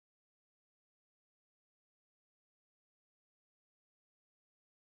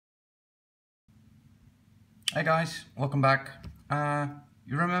Hey guys, welcome back.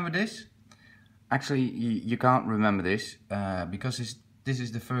 You remember this? Actually, you can't remember this because this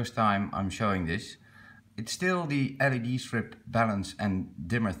is the first time I'm showing this. It's still the LED strip balance and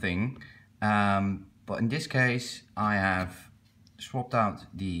dimmer thing, but in this case I have swapped out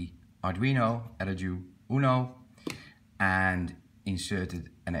the Arduino Elegoo Uno and inserted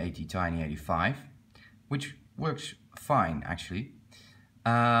an ATtiny85, which works fine actually.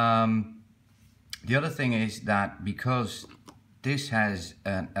 The other thing is that because this has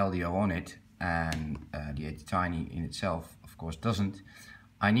an LDO on it and the ATtiny in itself of course doesn't,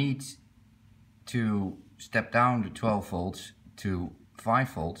 I need to step down the 12 volts to 5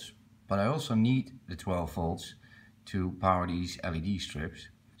 volts, but I also need the 12 volts to power these LED strips.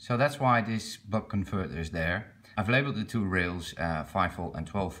 So that's why this buck converter is there. I've labeled the two rails 5 volt and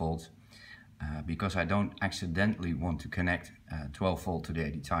 12 volt because I don't accidentally want to connect 12 volt to the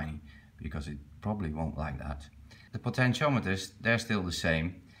ATtiny, because it probably won't like that. The potentiometers, they're still the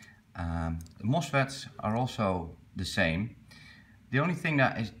same. The MOSFETs are also the same. The only thing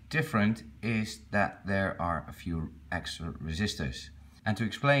that is different is that there are a few extra resistors. And to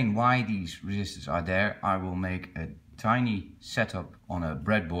explain why these resistors are there, I will make a tiny setup on a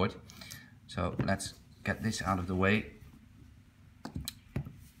breadboard. So let's get this out of the way.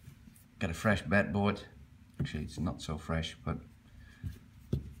 Get a fresh breadboard. Actually, it's not so fresh, but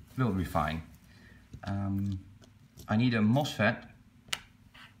will be fine. I need a MOSFET,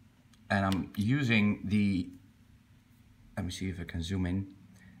 and I'm using the, let me see if I can zoom in,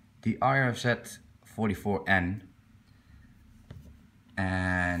 the RFZ44N,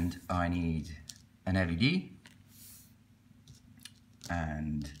 and I need an LED,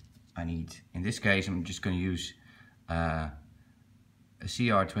 and I need, in this case I'm just going to use a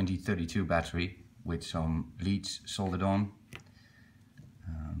CR2032 battery with some leads soldered on.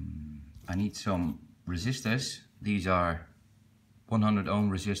 I need some resistors. These are 100 ohm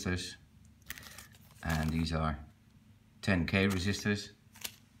resistors, and these are 10k resistors.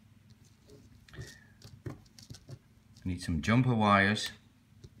 I need some jumper wires.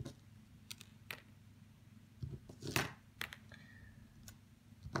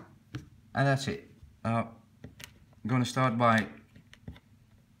 And that's it. I'm going to start by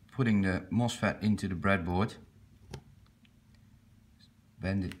putting the MOSFET into the breadboard.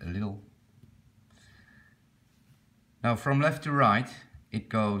 Bend it a little. Now from left to right it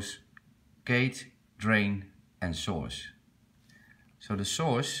goes gate, drain and source. So the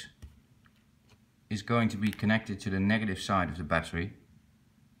source is going to be connected to the negative side of the battery.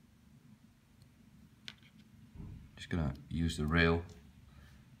 Just gonna use the rail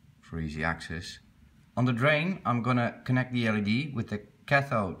for easy access. On the drain I'm gonna connect the LED with the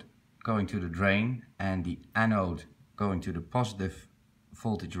cathode going to the drain and the anode going to the positive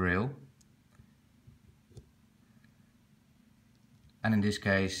voltage rail. And in this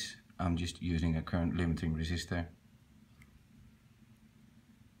case I'm just using a current limiting resistor.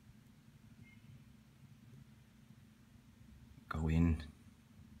 Go in,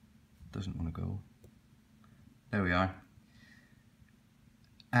 doesn't want to go, there we are.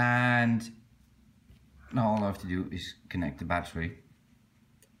 And now all I have to do is connect the battery.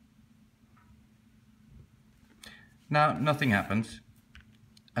 Now nothing happens,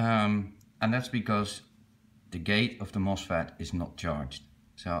 and that's because the gate of the MOSFET is not charged.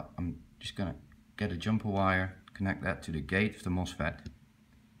 So I'm just gonna get a jumper wire, connect that to the gate of the MOSFET.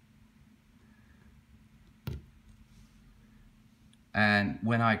 And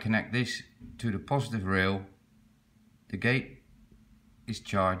when I connect this to the positive rail, the gate is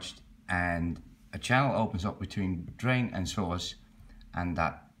charged and a channel opens up between drain and source, and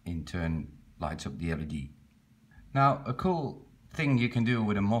that in turn lights up the LED. Now a cool thing you can do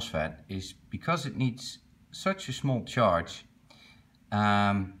with a MOSFET is, because it needs such a small charge,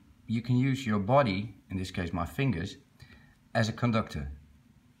 you can use your body, in this case my fingers, as a conductor.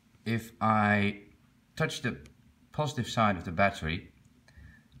 If I touch the positive side of the battery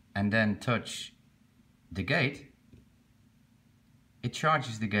and then touch the gate, it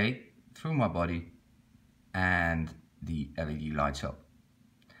charges the gate through my body and the LED lights up.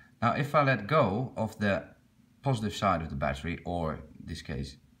 Now if I let go of the positive side of the battery, or in this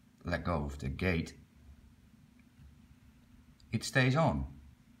case let go of the gate, it stays on.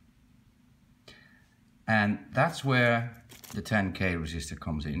 And that's where the 10k resistor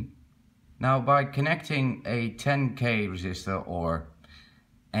comes in. Now by connecting a 10k resistor or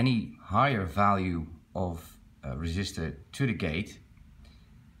any higher value of resistor to the gate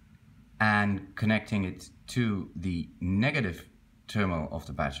and connecting it to the negative terminal of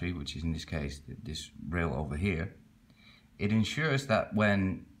the battery, which is in this case this rail over here, it ensures that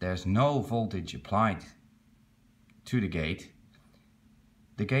when there's no voltage applied to the gate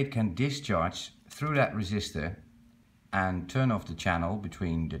can discharge through that resistor and turn off the channel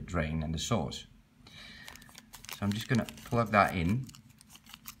between the drain and the source. So I'm just going to plug that in.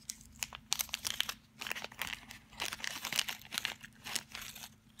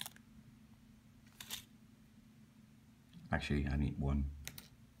 Actually, I need one.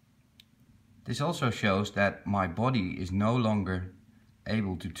 This also shows that my body is no longer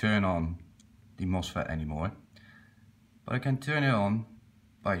able to turn on the MOSFET anymore, but I can turn it on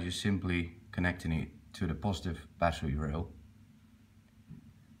by just simply connecting it to the positive battery rail.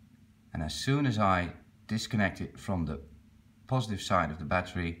 And as soon as I disconnect it from the positive side of the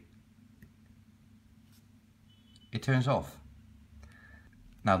battery, it turns off.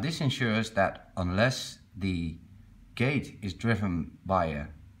 Now this ensures that unless the gate is driven by a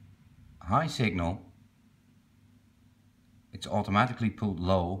high signal, it's automatically pulled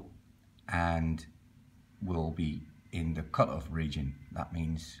low and will be in the cutoff region. That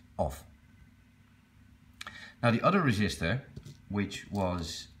means off. Now the other resistor, which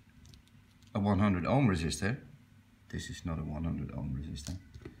was a 100 ohm resistor, this is not a 100 ohm resistor,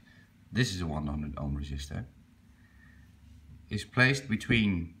 this is a 100 ohm resistor, is placed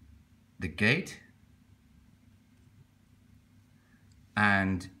between the gate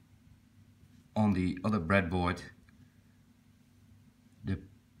and on the other breadboard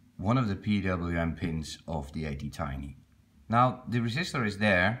one of the PWM pins of the ATtiny. Now the resistor is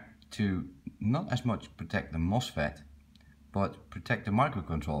there to not as much protect the MOSFET, but protect the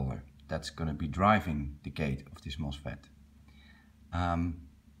microcontroller that's going to be driving the gate of this MOSFET.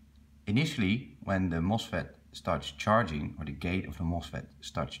 Initially, when the MOSFET starts charging, or the gate of the MOSFET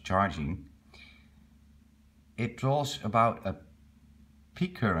starts charging, it draws about a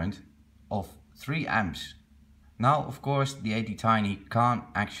peak current of 3 amps. Now, of course, the ATtiny can't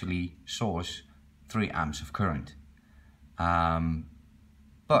actually source 3 amps of current.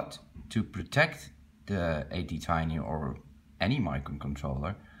 But to protect the ATtiny or any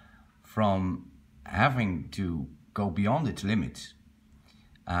microcontroller from having to go beyond its limits,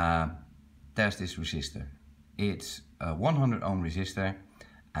 there's this resistor. It's a 100 ohm resistor,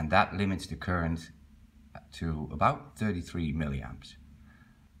 and that limits the current to about 33 milliamps.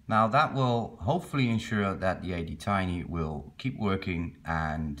 Now that will hopefully ensure that the ATtiny will keep working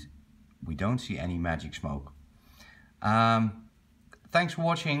and we don't see any magic smoke. Thanks for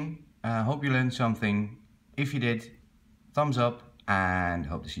watching. Hope you learned something. If you did, thumbs up, and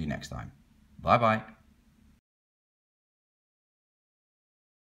hope to see you next time. Bye bye.